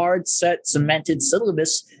a hard set cemented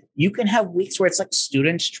syllabus. You can have weeks where it's like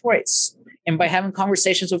student's choice. And by having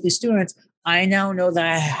conversations with these students, I now know that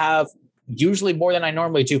I have usually more than I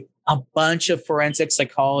normally do, a bunch of forensic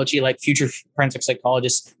psychology, like future forensic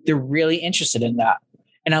psychologists. They're really interested in that.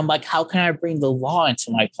 And I'm like, how can I bring the law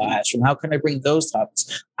into my classroom? How can I bring those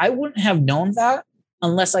topics? I wouldn't have known that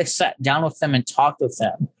unless I sat down with them and talked with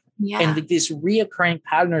them. Yeah. And these reoccurring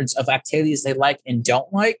patterns of activities they like and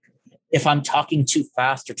don't like, if I'm talking too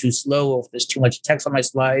fast or too slow, or if there's too much text on my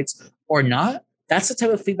slides or not, that's the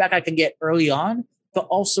type of feedback I can get early on, but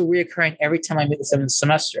also reoccurring every time I meet with them in the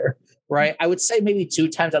semester, right? I would say maybe 2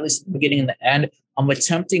 times, at least at the beginning and the end. I'm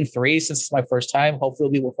attempting 3 since it's my first time. Hopefully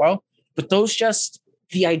it'll be worthwhile. But those just...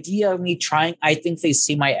 the idea of me trying, I think they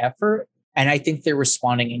see my effort and I think they're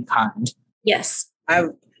responding in kind. Yes.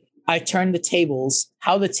 I turn the tables,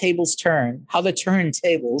 how the tables turn, how the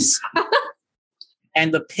turntables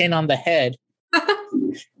and the pin on the head.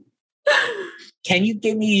 Can you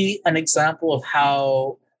give me an example of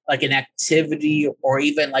how like an activity or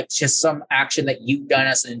even like just some action that you've done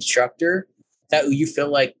as an instructor that you feel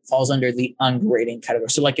like falls under the ungrading category?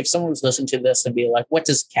 So like if someone was listening to this and be like, what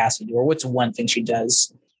does Cassie do? Or what's one thing she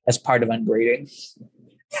does as part of ungrading?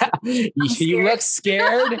 You look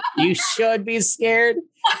scared. You should be scared.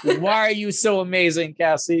 Why are you so amazing,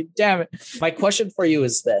 Cassie? Damn it. My question for you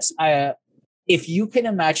is this. If you can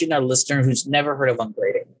imagine a listener who's never heard of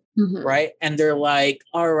ungrading, right? And they're like,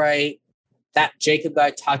 all right, that Jacob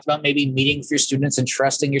guy talked about, maybe meeting with your students and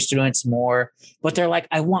trusting your students more, but they're like,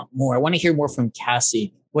 I want more. I want to hear more from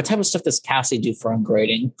Cassie. What type of stuff does Cassie do for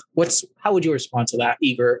ungrading? How would you respond to that,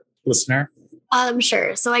 eager listener?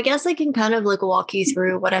 Sure. So I guess I can kind of like walk you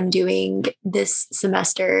through what I'm doing this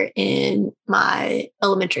semester in my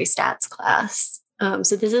elementary stats class.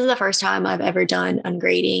 So this is the first time I've ever done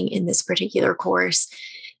ungrading in this particular course.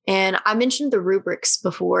 And I mentioned the rubrics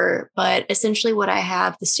before, but essentially what I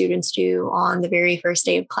have the students do on the very first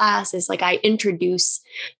day of class is like I introduce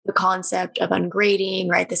the concept of ungrading,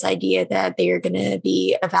 right? This idea that they are going to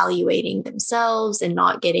be evaluating themselves and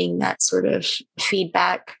not getting that sort of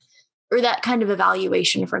feedback or that kind of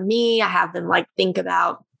evaluation from me. I have them like think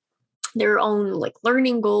about their own like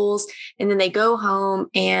learning goals, and then they go home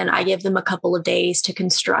and I give them a couple of days to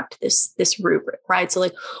construct this rubric, right? So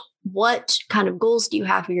like, what kind of goals do you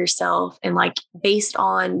have for yourself? And like, based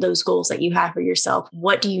on those goals that you have for yourself,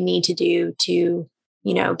 what do you need to do to,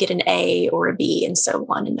 get an A or a B and so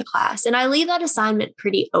on in the class? And I leave that assignment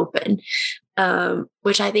pretty open,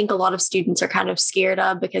 which I think a lot of students are kind of scared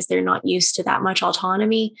of because they're not used to that much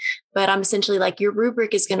autonomy. But I'm essentially like, your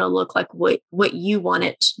rubric is going to look like what you want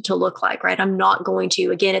it to look like, right? I'm not going to,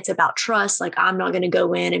 again, it's about trust. Like, I'm not going to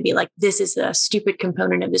go in and be like, this is a stupid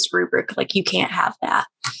component of this rubric. Like, you can't have that.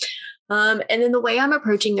 And then the way I'm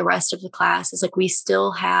approaching the rest of the class is like, we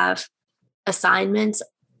still have assignments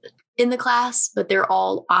in the class, but they're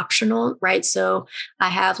all optional, right? So I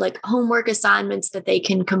have like homework assignments that they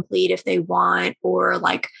can complete if they want, or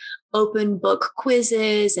like open book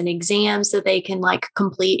quizzes and exams that they can like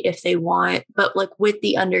complete if they want, but like with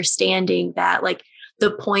the understanding that like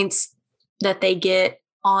the points that they get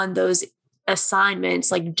on those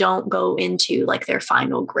assignments like don't go into like their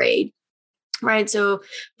final grade. Right. So,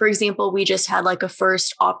 for example, we just had like a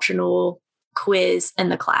first optional quiz in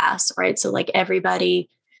the class, right? So like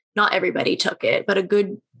not everybody took it, but a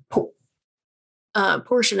good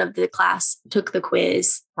portion of the class took the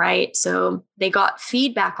quiz, right? So they got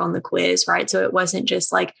feedback on the quiz, right? So it wasn't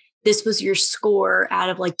just like, this was your score out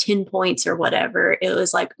of like 10 points or whatever. It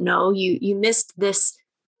was like, no, you missed this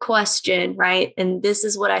question, right? And this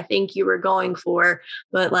is what I think you were going for,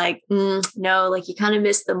 but like, no, like you kind of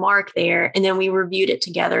missed the mark there. And then we reviewed it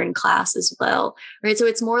together in class as well, right? So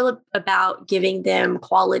it's more about giving them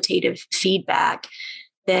qualitative feedback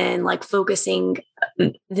than them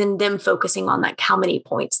focusing on like how many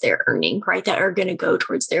points they're earning, right? That are going to go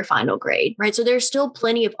towards their final grade, right? So there's still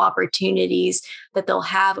plenty of opportunities that they'll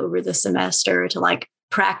have over the semester to like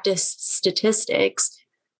practice statistics,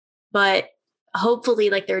 but hopefully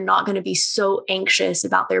like they're not going to be so anxious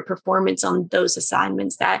about their performance on those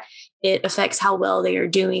assignments that it affects how well they are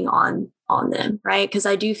doing on them, right? Because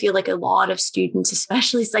I do feel like a lot of students,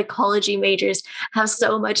 especially psychology majors, have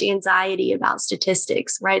so much anxiety about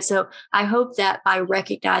statistics, right? So I hope that by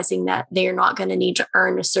recognizing that they're not going to need to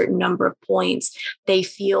earn a certain number of points, they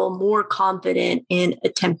feel more confident in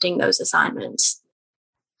attempting those assignments.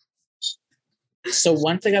 So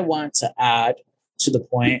one thing I wanted to add to the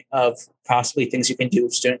point of possibly things you can do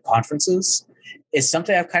with student conferences is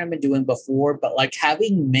something I've kind of been doing before, but like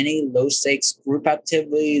having many low stakes group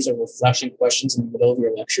activities or reflection questions in the middle of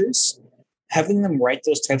your lectures, having them write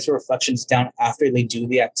those types of reflections down after they do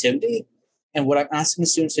the activity. And what I'm asking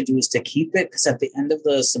students to do is to keep it, because at the end of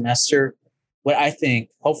the semester, what I think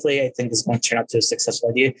is going to turn out to a successful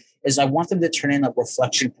idea is I want them to turn in a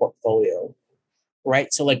reflection portfolio.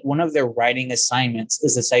 Right. So like one of their writing assignments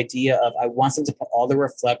is this idea of I want them to put all the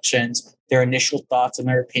reflections, their initial thoughts and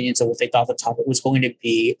their opinions of what they thought the topic was going to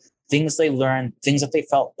be, things they learned, things that they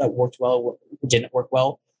felt that worked well or didn't work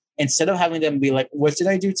well. Instead of having them be like, what did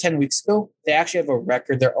I do 10 weeks ago? They actually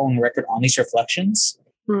have their own record on these reflections.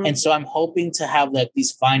 Mm-hmm. And so I'm hoping to have like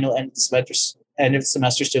these final end of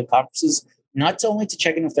semester student conferences, not only to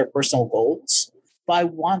check in with their personal goals, but I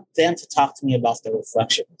want them to talk to me about their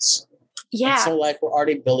reflections. Yeah. And so like we're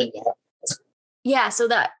already building that. Yeah. So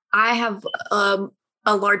that I have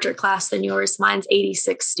a larger class than yours. Mine's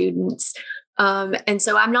 86 students. And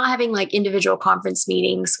so I'm not having like individual conference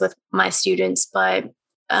meetings with my students, but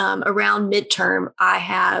around midterm, I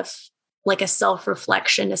have like a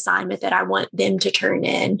self-reflection assignment that I want them to turn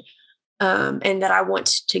in. And that I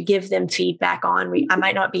want to give them feedback on. I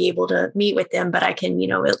might not be able to meet with them, but I can,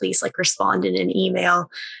 at least like respond in an email.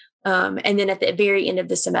 And then at the very end of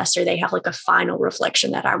the semester, they have like a final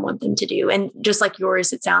reflection that I want them to do. And just like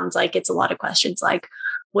yours, it sounds like it's a lot of questions like,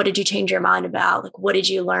 what did you change your mind about? Like, what did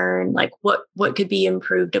you learn? Like, what could be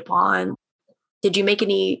improved upon? Did you make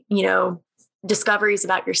any, discoveries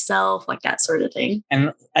about yourself, like that sort of thing.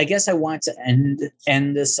 And I guess I want to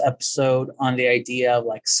end this episode on the idea of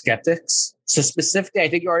like skeptics. So specifically, I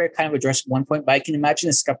think you already kind of addressed one point, but I can imagine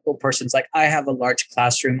a skeptical person's like, I have a large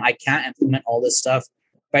classroom, I can't implement all this stuff.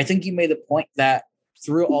 But I think you made the point that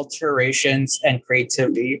through alterations and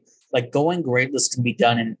creativity, like going gradeless can be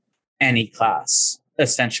done in any class,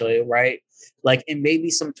 essentially, right? Like it may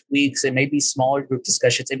be some tweaks, it may be smaller group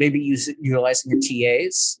discussions, it may be utilizing your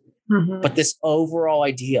TAs. Mm-hmm. But this overall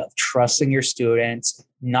idea of trusting your students,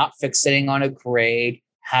 not fixating on a grade,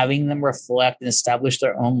 having them reflect and establish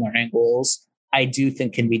their own learning goals, I do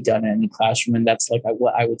think can be done in any classroom. And that's like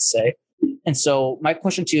what I would say. And so my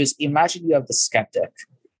question to you is, imagine you have the skeptic.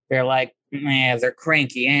 They're like, man, they're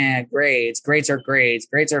cranky. Grades are grades.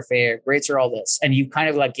 Grades are fair. Grades are all this. And you kind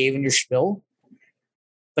of like gave in your spiel.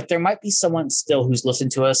 But there might be someone still who's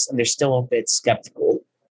listened to us and they're still a bit skeptical.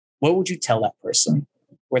 What would you tell that person?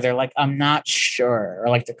 Where they're like, I'm not sure. Or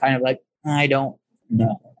like, they're kind of like, I don't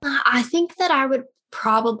know. I think that I would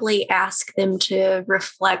probably ask them to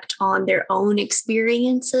reflect on their own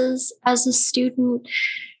experiences as a student,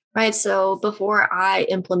 right? So before I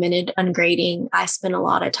implemented ungrading, I spent a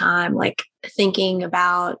lot of time like thinking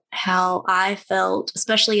about how I felt,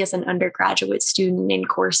 especially as an undergraduate student in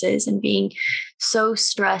courses and being so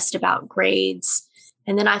stressed about grades.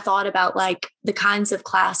 And then I thought about like the kinds of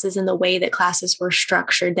classes and the way that classes were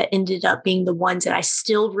structured that ended up being the ones that I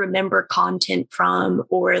still remember content from,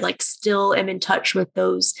 or like still am in touch with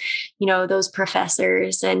those, those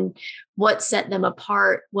professors. And what set them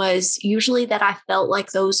apart was usually that I felt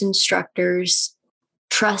like those instructors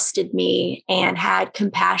trusted me and had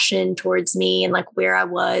compassion towards me and like where I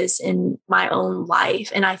was in my own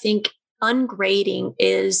life. And I think ungrading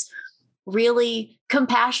is really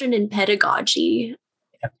compassion and pedagogy.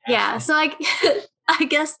 Yeah. So I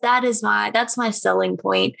guess that's my selling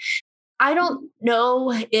point. I don't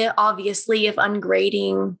know obviously if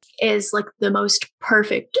ungrading is like the most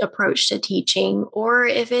perfect approach to teaching, or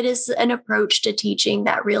if it is an approach to teaching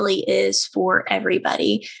that really is for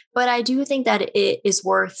everybody. But I do think that it is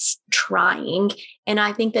worth trying. And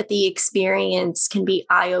I think that the experience can be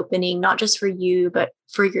eye-opening, not just for you, but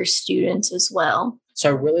for your students as well.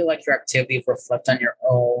 So I really like your activity of reflect on your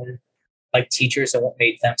own like teachers and what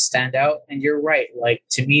made them stand out. And you're right. Like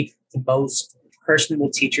to me, the most personable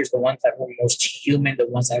teachers, the ones that were most human, the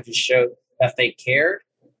ones that just showed that they cared,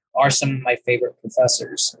 are some of my favorite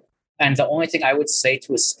professors. And the only thing I would say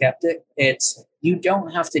to a skeptic, it's you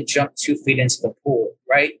don't have to jump 2 feet into the pool,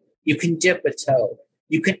 right? You can dip a toe.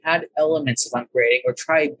 You can add elements of ungrading or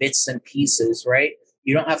try bits and pieces, right?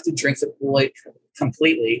 You don't have to drink the Kool-Aid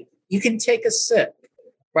completely. You can take a sip.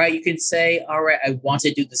 Right? You can say, all right, I want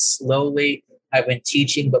to do this slowly. I've been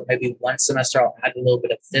teaching, but maybe one semester I'll add a little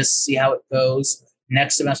bit of this, see how it goes.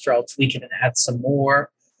 Next semester I'll tweak it and add some more.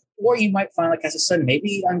 Or you might find, like as I said,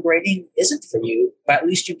 maybe ungrading isn't for you, but at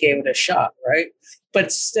least you gave it a shot, right?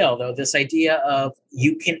 But still, though, this idea of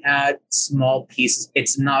you can add small pieces,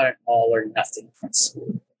 it's not an all or nothing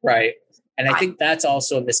principle, right? And I think that's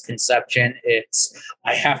also a misconception. It's,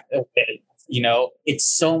 I have to, it's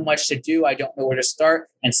so much to do. I don't know where to start.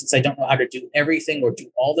 And since I don't know how to do everything or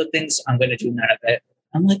do all the things, I'm going to do none of it.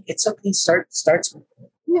 I'm like, it's okay. Start.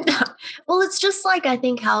 Well, it's just like, I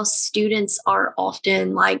think how students are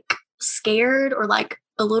often like scared or like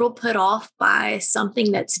a little put off by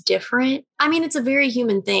something that's different. I mean, it's a very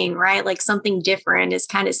human thing, right? Like something different is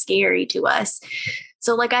kind of scary to us.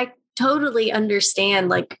 So like, I totally understand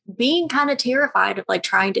like being kind of terrified of like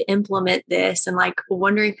trying to implement this and like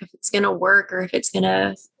wondering if it's going to work or if it's going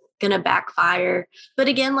to backfire. But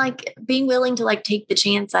again, like being willing to like take the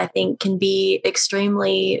chance, I think can be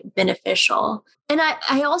extremely beneficial. And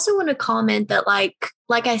I also want to comment that like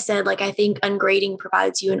I said, like I think ungrading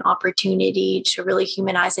provides you an opportunity to really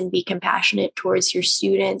humanize and be compassionate towards your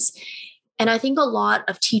students. And I think a lot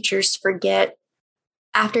of teachers forget,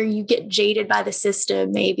 after you get jaded by the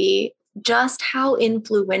system, maybe just how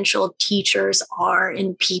influential teachers are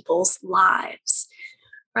in people's lives,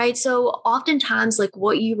 right? So oftentimes, like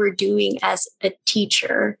what you were doing as a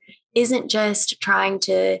teacher isn't just trying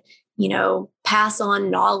to, pass on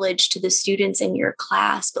knowledge to the students in your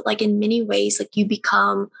class, but like in many ways, like you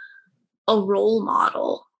become a role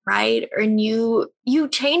model, right? And you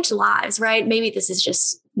change lives, right? Maybe this is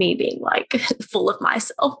just me being like full of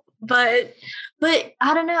myself, but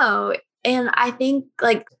I don't know. And I think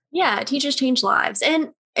like, yeah, teachers change lives.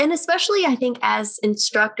 And especially I think as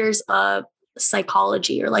instructors of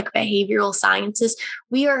psychology or like behavioral sciences,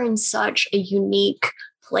 we are in such a unique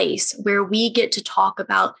place where we get to talk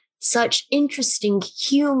about such interesting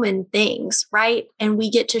human things, right? And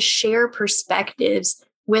we get to share perspectives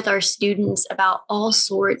with our students about all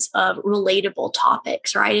sorts of relatable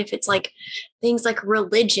topics, right? If it's like things like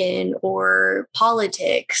religion or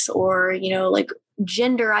politics or, like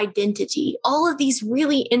gender identity, all of these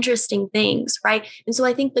really interesting things, right? And so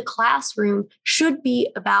I think the classroom should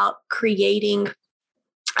be about creating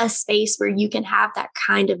a space where you can have that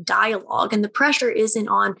kind of dialogue. And the pressure isn't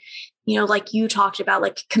on, like you talked about,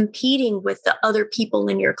 like competing with the other people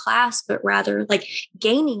in your class, but rather like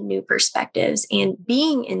gaining new perspectives and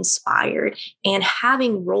being inspired and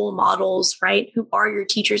having role models, right? Who are your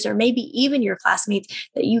teachers or maybe even your classmates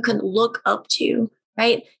that you can look up to.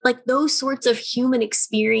 Right? Like those sorts of human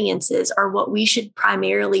experiences are what we should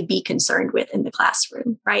primarily be concerned with in the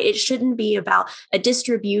classroom, right? It shouldn't be about a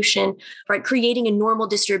distribution, right? Creating a normal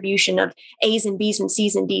distribution of A's and B's and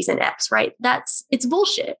C's and D's and F's, right? It's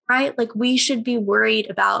bullshit, right? Like we should be worried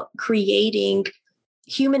about creating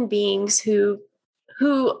human beings who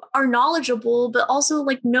are knowledgeable, but also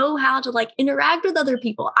like know how to like interact with other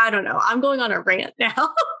people. I don't know. I'm going on a rant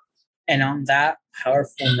now. And on that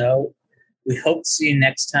powerful note, we hope to see you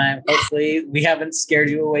next time. Hopefully, we haven't scared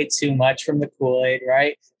you away too much from the Kool-Aid,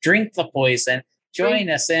 right? Drink the poison. Join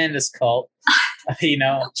us in this cult.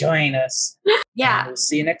 Join us. Yeah. And we'll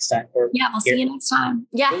see you next time. We'll see you next time.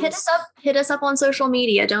 Yeah, please. Hit us up on social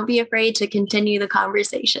media. Don't be afraid to continue the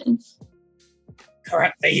conversation.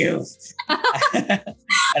 Corrupt the youth.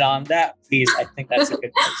 And on that, please, I think that's a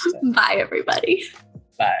good place to. Bye, everybody.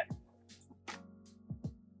 Bye.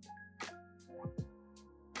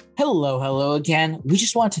 Hello again. We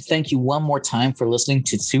just want to thank you one more time for listening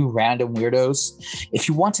to Two Random Weirdos. If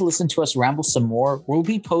you want to listen to us ramble some more, we'll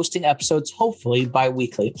be posting episodes hopefully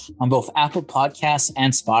bi-weekly on both Apple Podcasts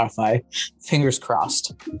and Spotify. Fingers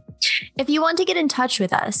crossed. If you want to get in touch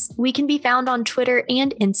with us, we can be found on Twitter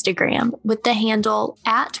and Instagram with the handle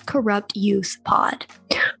 @CorruptYouthPod.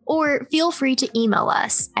 Or feel free to email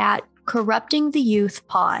us at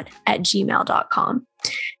corruptingtheyouthpod@gmail.com.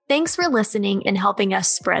 Thanks for listening and helping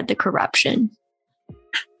us spread the corruption.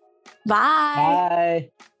 Bye. Bye.